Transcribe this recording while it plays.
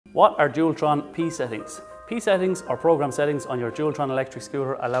What are Dualtron P settings? P settings or program settings on your Dualtron electric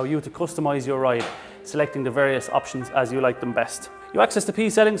scooter allow you to customize your ride, selecting the various options as you like them best. You access the P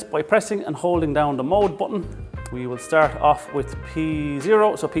settings by pressing and holding down the mode button. We will start off with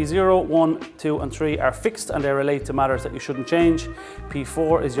P0. So P0, 1, 2 and 3 are fixed and they relate to matters that you shouldn't change.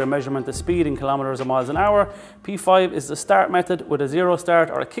 P4 is your measurement of speed in kilometers or miles an hour. P5 is the start method with a 0 start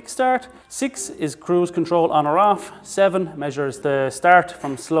or a kick start. 6 is cruise control on or off. 7 measures the start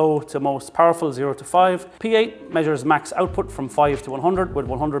from slow to most powerful, 0 to 5. P8 measures max output from 5 to 100, with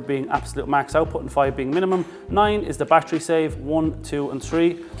 100 being absolute max output and 5 being minimum. 9 is the battery save, 1, 2 and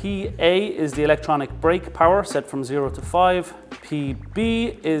 3. PA is the electronic brake power set from 0 to 5.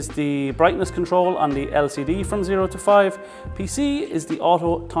 PB is the brightness control on the LCD from 0 to 5. PC is the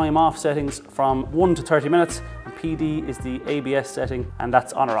auto time off settings from 1 to 30 minutes. And PD is the ABS setting, and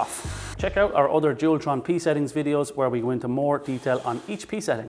that's on or off. Check out our other Dualtron P settings videos where we go into more detail on each P setting.